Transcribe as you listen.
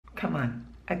Come on,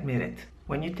 admit it.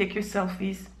 When you take your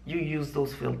selfies, you use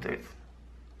those filters.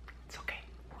 It's okay,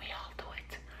 we all do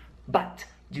it. But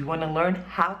do you want to learn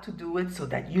how to do it so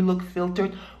that you look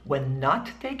filtered when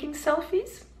not taking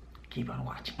selfies? Keep on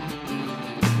watching.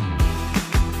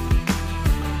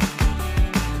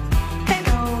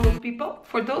 People,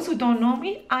 for those who don't know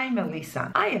me, I'm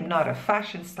Elisa. I am not a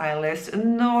fashion stylist,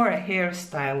 nor a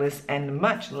hairstylist, and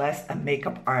much less a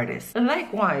makeup artist.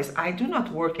 Likewise, I do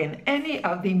not work in any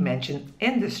of the mentioned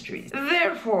industries.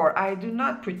 Therefore, I do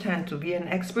not pretend to be an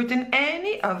expert in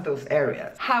any of those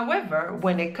areas. However,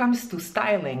 when it comes to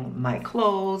styling my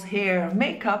clothes, hair,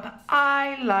 makeup,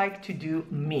 I like to do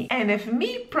me. And if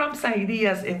me prompts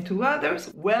ideas into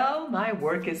others, well, my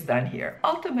work is done here.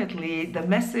 Ultimately, the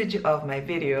message of my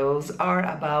videos are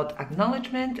about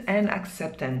acknowledgement and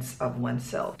acceptance of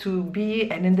oneself, to be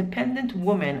an independent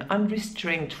woman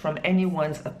unrestrained from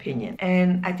anyone's opinion.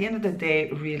 And at the end of the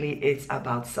day, really, it's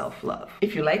about self-love.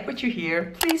 If you like what you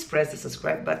hear, please press the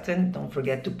subscribe button. Don't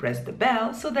forget to press the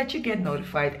bell so that you get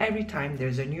notified every time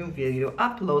there's a new video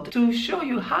upload to show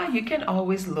you how you can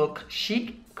always look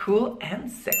chic, cool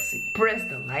and sexy. Press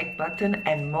the like button,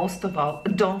 and most of all,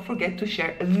 don't forget to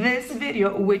share this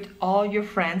video with all your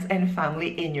friends and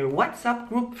family in your WhatsApp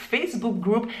group, Facebook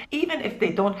group, even if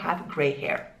they don't have gray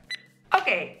hair.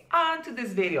 Okay, on to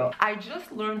this video. I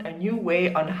just learned a new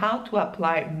way on how to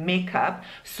apply makeup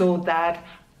so that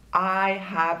I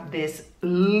have this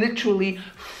literally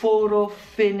photo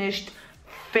finished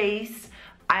face.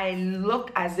 I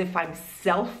look as if I'm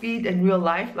selfied in real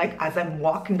life, like as I'm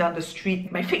walking down the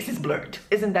street, my face is blurred.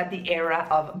 Isn't that the era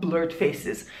of blurred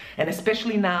faces? And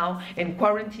especially now in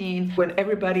quarantine, when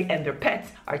everybody and their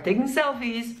pets are taking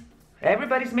selfies,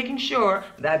 everybody's making sure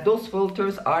that those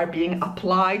filters are being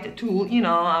applied to, you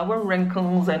know, our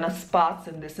wrinkles and spots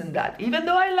and this and that. Even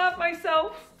though I love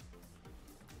myself,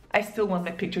 I still want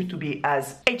my picture to be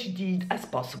as HD'd as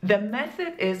possible. The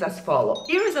method is as follows.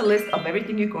 Here is a list of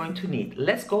everything you're going to need.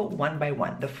 Let's go one by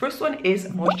one. The first one is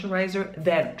moisturizer,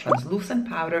 then translucent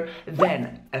powder,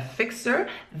 then a fixer,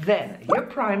 then your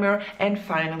primer, and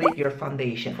finally your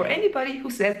foundation. For anybody who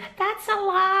says, that's a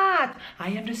lot,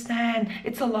 I understand,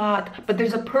 it's a lot, but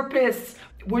there's a purpose.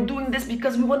 We're doing this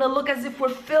because we want to look as if we're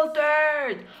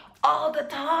filtered all the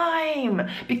time,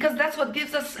 because that's what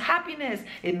gives us happiness.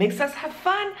 It makes us have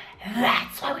fun.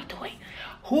 That's what we're doing.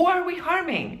 Who are we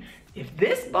harming? If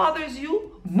this bothers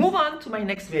you, move on to my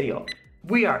next video.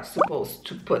 We are supposed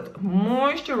to put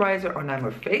moisturizer on our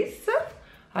face.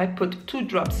 I put 2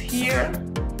 drops here.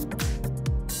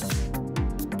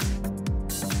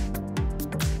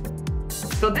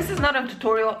 So this is not a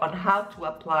tutorial on how to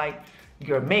apply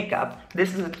your makeup.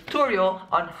 This is a tutorial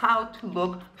on how to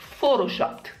look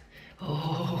photoshopped.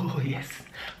 Oh yes,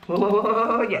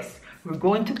 oh yes, we're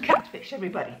going to catfish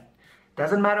everybody.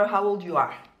 Doesn't matter how old you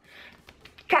are.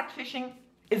 Catfishing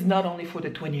is not only for the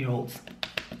 20-year-olds.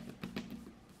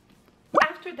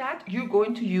 After that, you're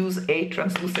going to use a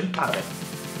translucent powder.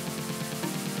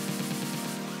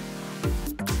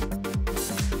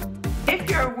 If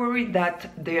you're worried that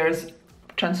there's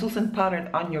translucent powder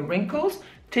on your wrinkles,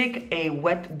 take a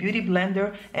wet beauty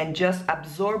blender and just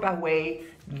absorb away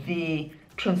the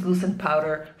translucent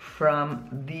powder from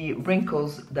the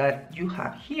wrinkles that you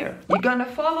have here. You're gonna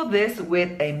follow this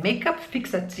with a makeup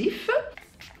fixatif.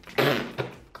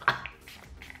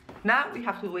 Now we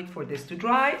have to wait for this to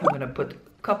dry. I'm gonna put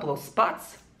a couple of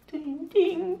spots. Ding,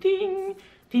 ding, ding,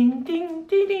 ding, ding,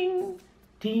 ding, ding,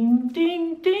 ding,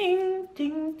 ding, ding,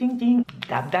 ding, ding, ding.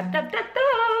 Dab, dab, dab, dab,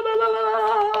 dab, la, la,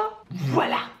 la.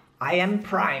 Voila! I am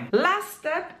prime. Last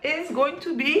step is going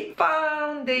to be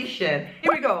foundation.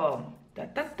 Here we go. Da,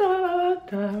 da, da,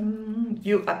 da.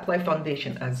 You apply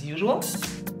foundation as usual.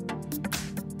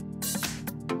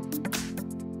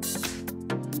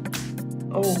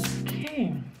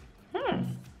 Okay.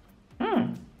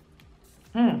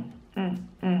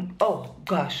 Oh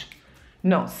gosh.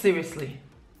 No, seriously.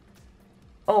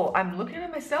 Oh, I'm looking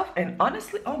at myself and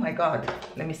honestly, oh my God.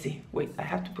 Let me see. Wait, I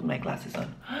have to put my glasses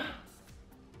on.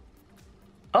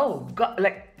 Oh God,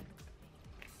 like,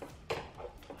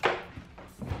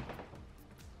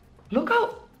 look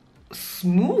how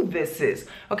smooth this is.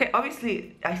 Okay,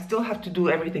 obviously I still have to do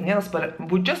everything else, but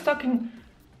we're just talking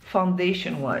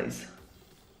foundation wise.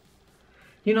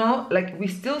 You know, like we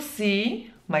still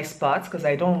see my spots because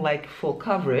I don't like full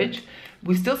coverage.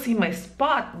 We still see my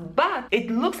spot, but it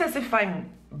looks as if I'm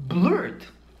blurred.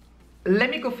 Let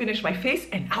me go finish my face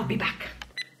and I'll be back.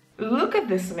 Look at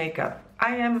this makeup.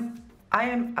 I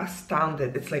am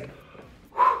astounded. It's like,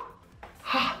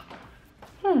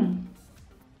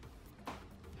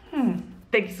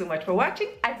 Thank you so so much for watching.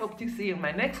 I hope to see you in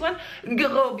my next one.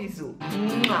 Gros bisous.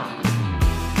 Mwah.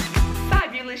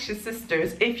 Fabulicious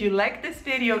sisters, if you like this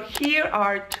video, here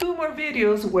are 2 more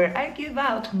videos where I give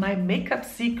out my makeup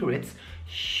secrets.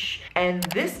 Shh. And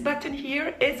this button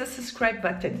here is a subscribe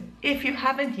button. If you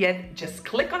haven't yet, just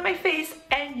click on my face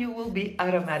and you will be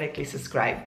automatically subscribed.